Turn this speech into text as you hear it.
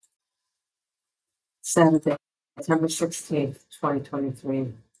Saturday, September 16th,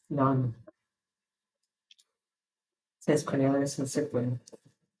 2023, none. Says Cornelius and Cyprian.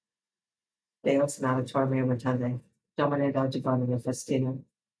 Deus natatorium attending. Domine Giovanni Festina.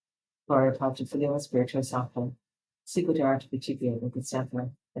 Gloria Patri Filio Spiritus Sancto. Sicut art principio et sempre,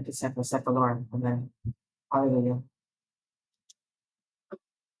 et sempre secolorum. Amen. Alleluia.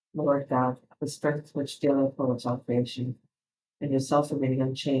 Lord God, the strength which daily upholds all creation, and yourself remaining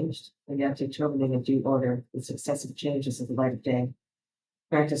unchanged, and yet determining in due order the successive changes of the light of day,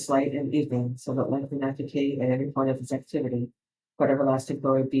 grant us light and evening, so that life may not decay at any point of its activity, but everlasting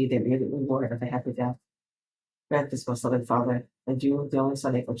glory be the immediate reward of a happy death. Grant this, most loving Father, and you, the only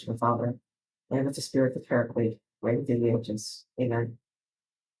Son equal to the Father, and with the Spirit the Paraclete, reign within the ages. Amen.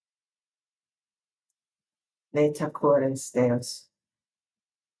 Ne te cordens Deus,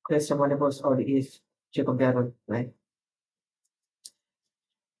 Christum manibus odiis, jucundum me.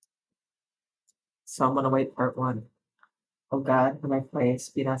 Psalm 108, Part 1. O God, whom I praise,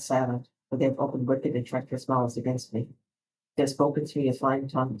 be not silent, for they have opened wicked and treacherous mouths against me. They have spoken to me with lying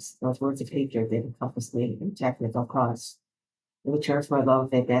tongues, those words of hatred they have encompassed me, and attacked me without cause. In return for my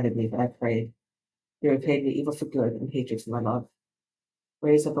love, they abandoned me, but I prayed. They repaid me evil for good, and hatred for my love.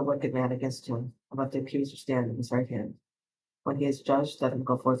 Raise up a wicked man against him, and let the accuser stand in his right hand. When he is judged, let him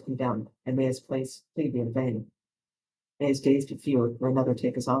go forth condemned, and may his place plead be in vain. May his days be few, may another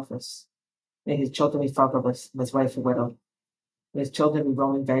take his office. May his children be fatherless, and his wife a widow. May his children be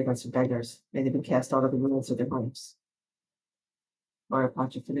roaming vagrants and beggars. May they be cast out of the ruins of their homes. Gloria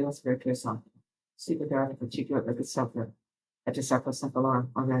Patri Filio Spiritus Sancto. Sicut art principio et sempre, et sempre secolorum.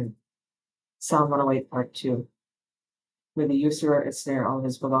 Amen. Psalm 108, Part 2. May the usurer ensnare all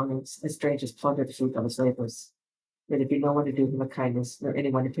his belongings, and strangers plunder the fruit of his labors. May there be no one to do him a kindness, nor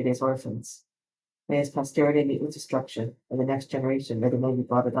anyone to pity his orphans. May his posterity meet with destruction, and the next generation may the name be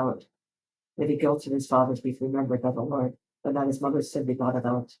blotted out. May the guilt of his fathers be remembered by the Lord, but not his mother's sin be blotted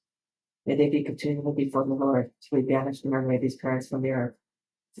out. May they be continually before the Lord, till he banish the memory of these parents from the earth,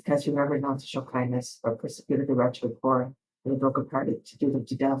 because he remembered not to show kindness, but persecuted the wretched and poor, and the brokenhearted to do them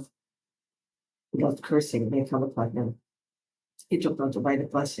to death. He loved cursing, may it come upon him. He took no delight in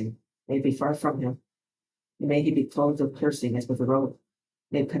blessing, may it be far from him. And may he be clothed with cursing as with a robe.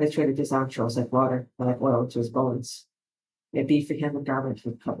 May it penetrate his entrails like water, and like oil to his bones. May it be for him a garment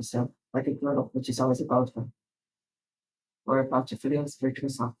which covers him, like a girdle which is always about him. Gloria Patri Filio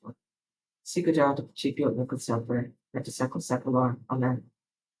Spiritus Sancto. Sicut art principio et sempre, et secolorum. Amen.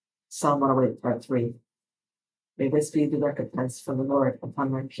 Psalm 108, Part 3. May this be the recompense from the Lord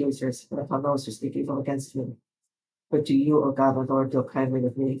upon my accusers, and upon those who speak evil against me. But do you, O God, the Lord, deal kindly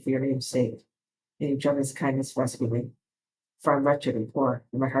with me for your name's sake, and your generous kindness rescue me. For I am wretched and poor,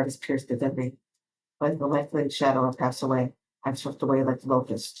 and my heart is pierced within me. Like the lengthening shadow I pass away, I am swept away like the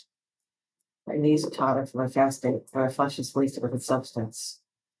locust. My knees totter from my fasting, and my flesh is wasted with its substance.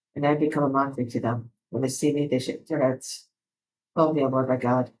 And I have become a mockery to them. When they see me, they shake their heads. Help me, O Lord my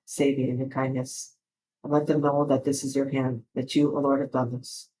God, save me in your kindness. And let them know that this is your hand, that you, O Lord, have done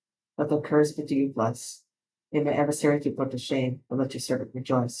this. Let them curse, but do you bless. May my adversaries be put to shame, and let your servant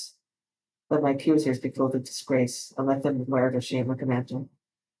rejoice. Let my accusers be clothed with disgrace, and let them wear their shame like a mantle.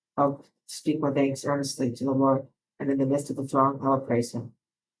 I'll speak my thanks earnestly to the Lord, and in the midst of the throng I will praise him.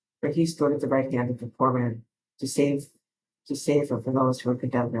 For he stood at the right hand of the poor man, to save him from those who would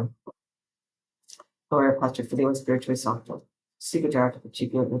condemn him. Gloria Patri Filio Spiritus Sancto. Sicut art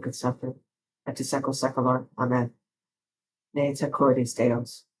principio et sempre, et secolorum. Amen. Ne te cordis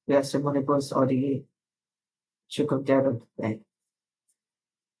Deus, Christum manibus odiis, jucundum me.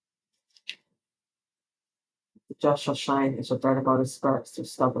 The just shall shine and shall burn about his sparks through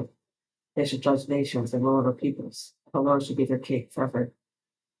stubble. They shall judge nations and rule over peoples. The Lord shall be their king forever.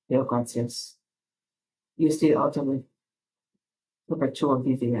 Deo gratias. Justi autem perpetuum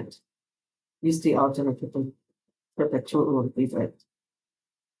vivient. Justi autem perpetuum vivent.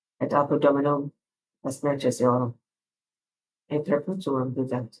 Et apud Dominum est merces eorum. Et perpetuum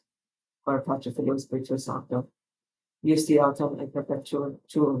vivent. Gloria Patri Filio Spiritus Sancto. Justi autem et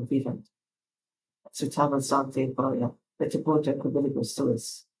perpetuum vivent. Certamen sancti gloria, et punta cubilibus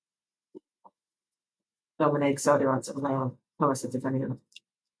tuis. Domine exaudirat Lamb, Thomas et Divinium.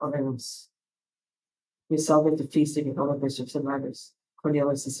 Oremus. We celebrate the feast of your holy bishops and martyrs,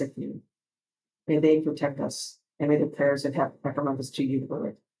 Cornelius and Cyprian. May they protect us, and may the prayers that have recommend us to you,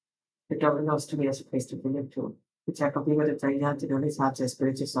 Lord. The government knows to me as a place to bring it to. Protect us with the regnant in unis habs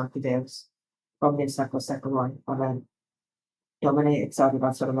spiritus sancti Deus. Omnium secolorum. Amen. Domine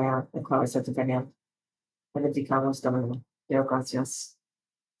exaudirat Lamb, et Thomas et Divinium. Benedicamus Dominum. Deo gratias.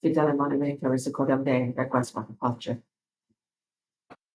 Fidelem anime per misericordiam Dei, request Pater.